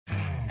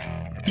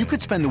You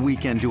could spend the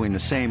weekend doing the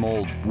same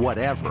old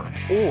whatever,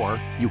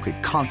 or you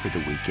could conquer the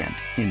weekend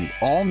in the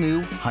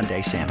all-new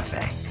Hyundai Santa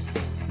Fe.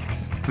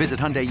 Visit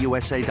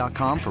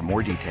HyundaiUSA.com for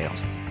more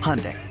details.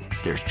 Hyundai,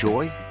 there's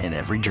joy in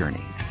every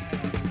journey.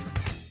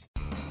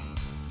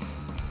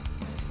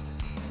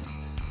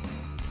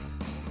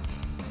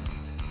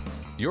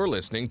 You're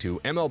listening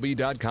to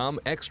MLB.com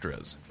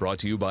Extras, brought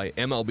to you by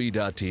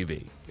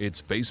MLB.tv.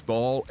 It's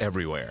baseball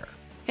everywhere.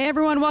 Hey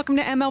everyone, welcome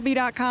to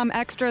MLB.com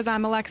Extras.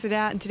 I'm Alexa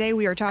Dat, and today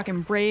we are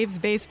talking Braves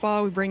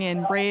baseball. We bring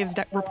in Braves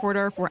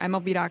reporter for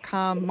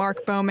MLB.com,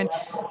 Mark Bowman.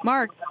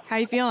 Mark, how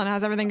you feeling?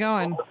 How's everything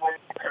going?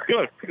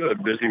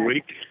 Good. Busy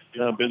week.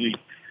 Busy.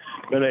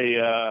 Been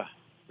a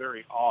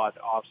very odd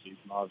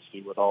offseason,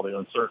 obviously, with all the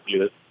uncertainty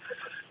that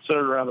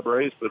centered around the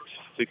Braves. But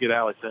to get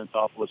Alex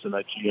Anthopoulos in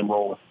that GM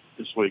role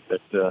this week,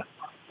 that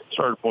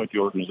started to point the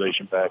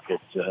organization back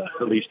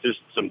at least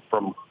distance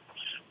from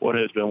what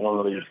has been one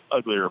of the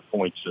uglier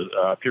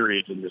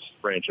periods in this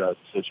franchise's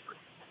history.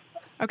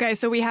 Okay,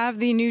 so we have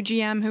the new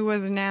GM who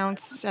was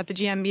announced at the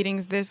GM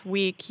meetings this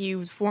week. He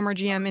was former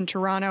GM in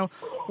Toronto.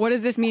 What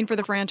does this mean for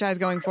the franchise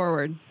going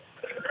forward?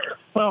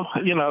 Well,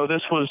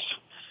 this was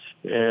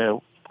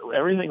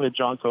everything that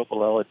John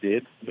Coppolella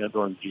did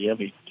during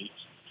GM. He's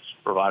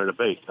provided a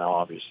base. Now,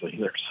 obviously,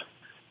 there's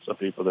some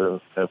people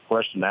that have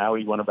questioned how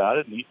he went about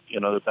it, and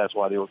that's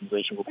why the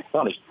organization will be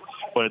punished.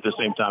 But at the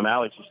same time,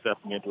 Alex is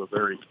stepping into a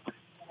very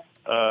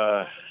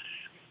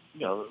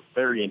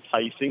very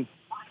enticing,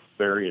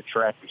 very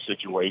attractive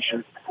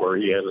situation where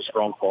he has a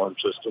strong farm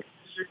system,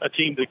 a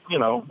team that,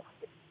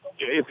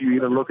 if you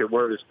even look at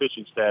where his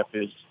pitching staff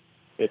is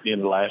at the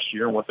end of last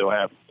year and what they'll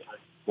have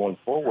going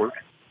forward,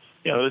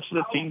 this is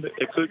a team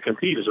that could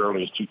compete as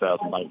early as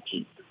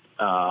 2019.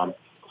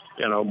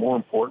 More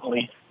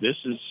importantly, this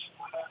is,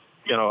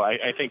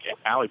 I think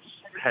Alex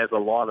has a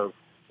lot of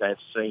that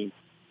same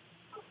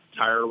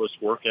tireless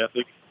work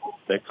ethic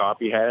that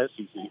Coppy has.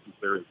 He's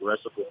very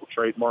aggressive with the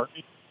trade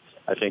market.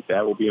 I think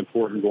that will be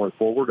important going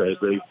forward as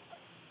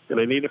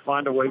they need to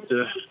find a way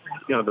to,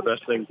 the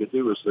best thing to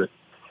do is that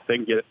they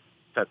can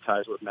have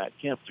ties with Matt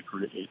Kemp to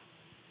create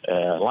a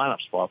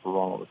lineup spot for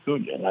Ronald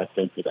Acuna. And I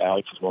think that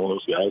Alex is one of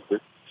those guys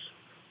that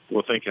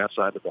will think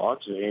outside the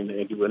box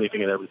and do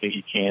anything and everything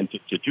he can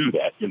to do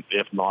that. And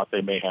if not,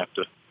 they may have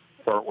to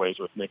part ways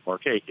with Nick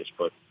Markakis.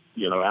 But,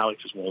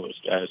 Alex is one of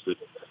those guys that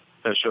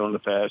has shown in the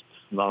past,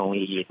 not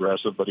only is he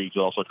aggressive, but he's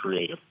also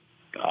creative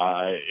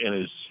in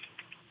his,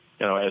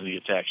 as he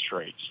attacks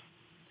trades.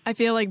 I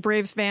feel like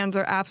Braves fans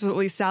are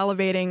absolutely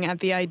salivating at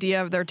the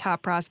idea of their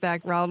top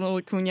prospect,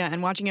 Ronald Acuna,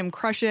 and watching him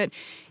crush it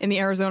in the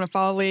Arizona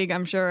Fall League,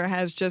 I'm sure,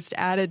 has just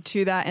added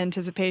to that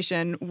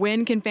anticipation.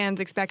 When can fans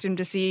expect him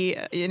to see,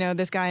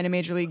 this guy in a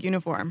major league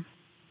uniform?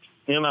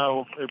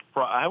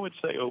 I would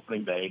say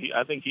opening day.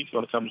 I think he's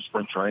going to come to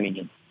spring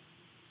training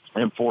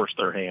and force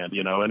their hand.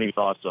 Any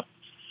thoughts of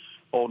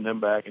holding him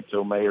back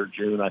until May or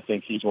June? I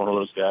think he's one of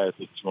those guys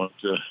that's going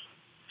to,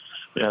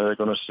 they're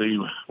going to see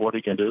what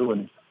he can do,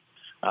 and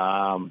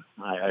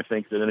I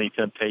think that any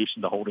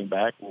temptation to hold him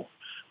back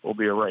will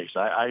be erased.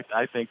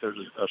 I think there's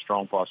a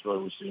strong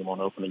possibility we'll see him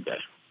on opening day.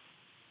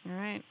 All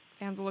right.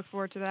 Fans will look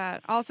forward to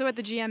that. Also at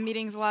the GM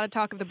meetings, a lot of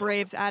talk of the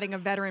Braves adding a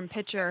veteran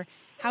pitcher.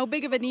 How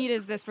big of a need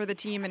is this for the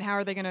team, and how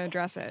are they going to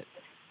address it?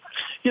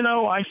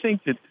 I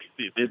think that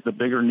the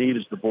bigger need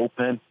is the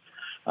bullpen.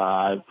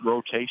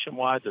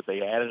 Rotation-wise, that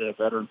they added a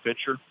veteran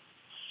pitcher.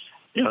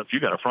 If you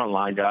got a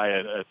frontline guy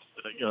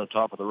at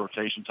top of the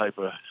rotation type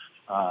of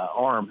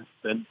arm,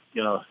 then,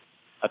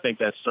 I think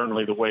that's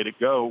certainly the way to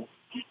go.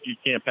 You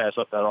can't pass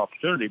up that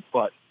opportunity,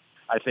 but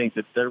I think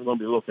that they're going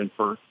to be looking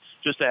for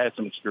just to add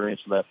some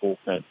experience to that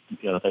bullpen.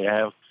 They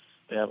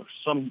have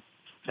some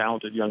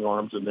talented young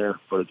arms in there,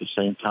 but at the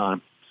same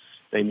time,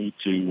 they need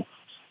to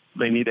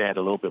add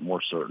a little bit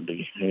more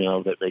certainty,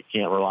 that they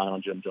can't rely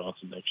on Jim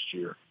Johnson next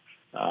year.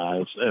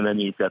 And then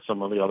you've got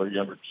some of the other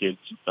younger kids,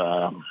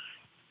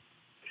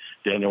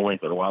 Daniel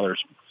Winkler, while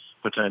there's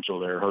potential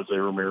there, Jose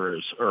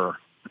Ramirez,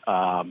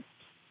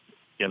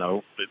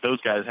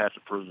 those guys have to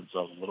prove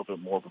themselves a little bit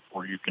more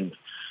before you can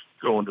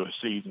go into a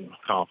season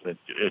confident.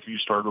 If you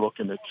start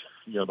looking at,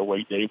 the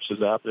way Davis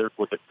is out there,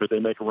 could they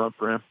make a run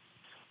for him?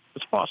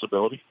 It's a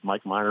possibility.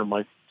 Mike Minor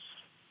might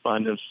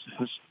find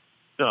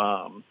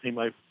he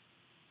might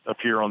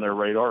appear on their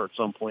radar at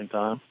some point in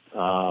time.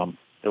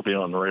 He'll be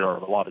on the radar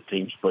of a lot of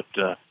teams, but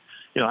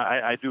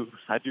I do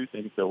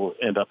think they will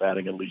end up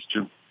adding at least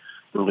 2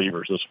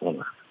 relievers this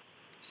winter.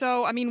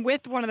 So,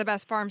 with one of the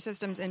best farm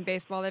systems in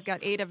baseball, they've got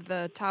 8 of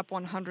the top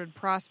 100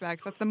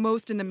 prospects. That's the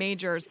most in the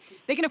majors.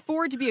 They can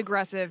afford to be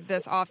aggressive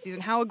this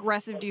offseason. How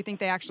aggressive do you think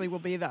they actually will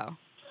be, though?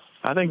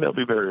 I think they'll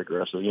be very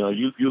aggressive.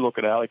 You look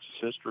at Alex's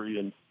history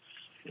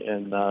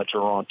in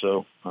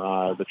Toronto,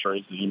 the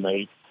trades that he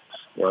made,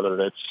 whether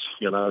that's,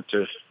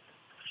 to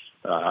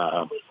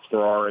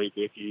Ferrari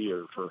Dickey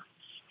or for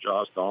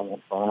Josh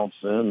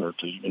Donaldson or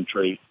to even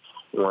trade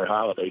Roy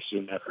Halladay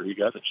soon after he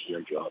got the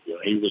GM job.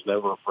 He was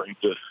never afraid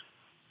to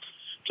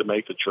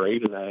make the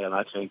trade, and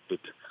I think that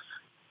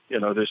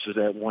this is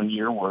that one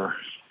year where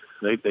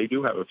they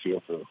do have a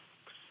feel for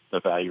the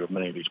value of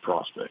many of these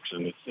prospects,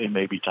 and it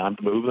may be time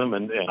to move them,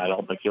 and I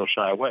don't think he'll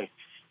shy away.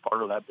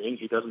 Part of that being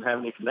he doesn't have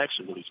any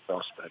connection with these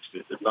prospects.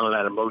 There's none of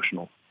that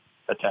emotional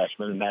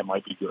attachment, and that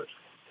might be good.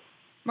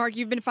 Mark,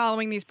 you've been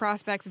following these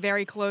prospects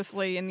very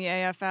closely in the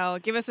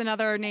AFL. Give us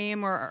another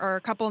name or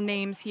a couple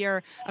names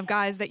here of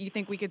guys that you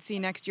think we could see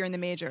next year in the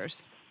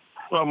majors.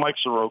 Well, Mike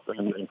Soroka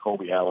and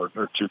Colby Allard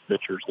are two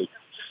pitchers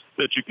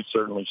that you could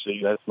certainly see.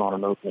 That's not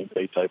an opening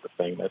day type of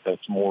thing.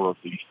 That's more of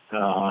the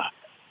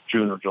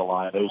June or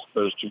July.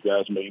 Those two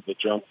guys made the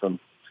jump from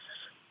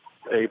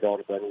A-ball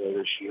to AA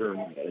this year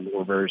and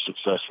were very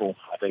successful.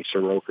 I think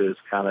Soroka is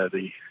kind of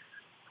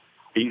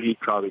he'd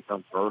probably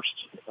come first,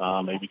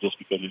 maybe just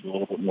because he's a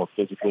little bit more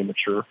physically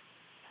mature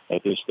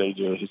at this stage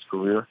of his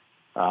career.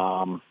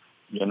 From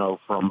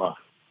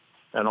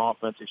an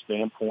offensive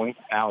standpoint,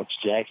 Alex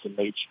Jackson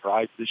made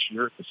strides this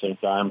year. At the same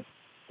time,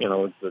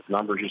 the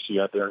numbers you see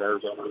out there in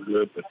Arizona are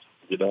good, but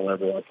you don't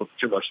ever want to put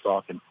too much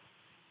stock in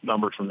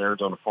numbers from the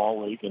Arizona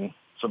Fall League. And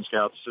some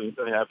scouts they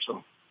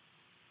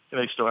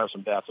still have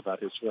some doubts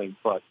about his swing,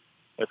 but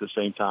at the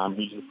same time,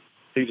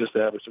 he's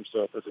established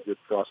himself as a good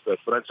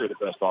prospect. But I'd say the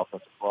best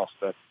offensive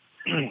prospect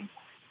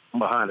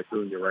behind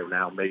Acuna right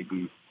now may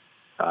be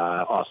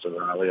Austin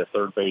Riley, a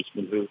third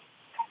baseman who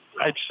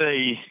I'd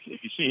say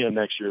if you see him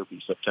next year, it'll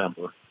be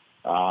September.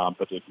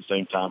 But at the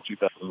same time,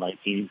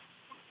 2019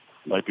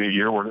 might be a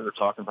year where they're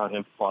talking about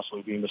him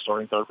possibly being the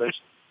starting third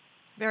baseman.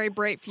 Very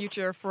bright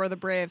future for the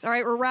Braves. All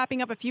right, we're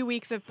wrapping up a few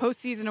weeks of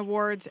postseason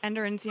awards.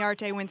 Ender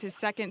Inciarte wins his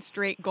second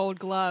straight Gold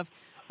Glove.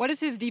 What does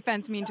his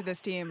defense mean to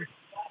this team?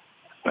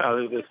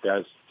 Well, this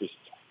guy's this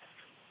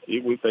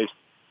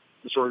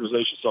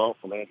organization saw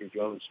from Andrew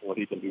Jones what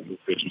he can do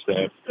with pitching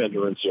staff. Ender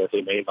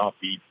Inciarte may not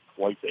be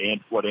quite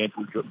what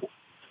Andrew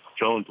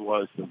Jones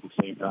was, but at the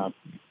same time,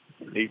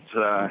 he's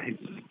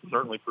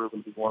certainly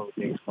proven to be one of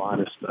the game's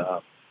finest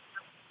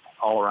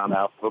all-around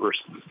outfielders.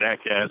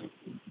 StatCast,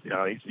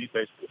 he's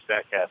basically a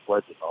StatCast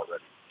legend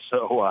already.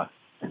 So,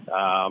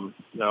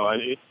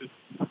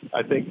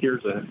 I think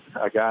here's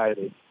a guy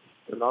that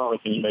not only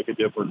can you make a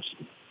difference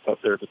up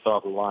there at the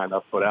top of the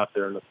lineup, but out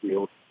there in the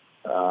field,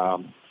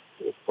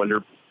 when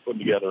you're putting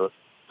together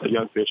a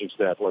young pitching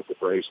staff like the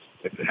Braves,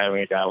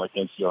 having a guy like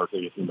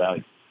Inciarte is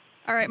invaluable.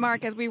 All right,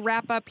 Mark, as we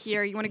wrap up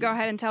here, you want to go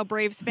ahead and tell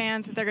Braves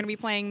fans that they're going to be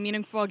playing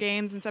meaningful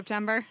games in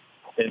September?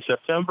 In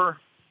September?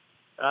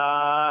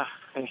 I'd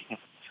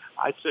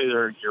say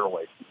they're a year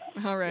away.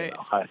 All right.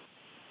 At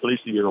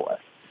least a year away.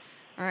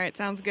 All right,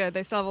 sounds good.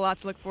 They still have a lot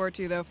to look forward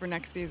to, though, for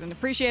next season.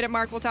 Appreciate it,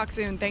 Mark. We'll talk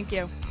soon. Thank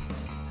you.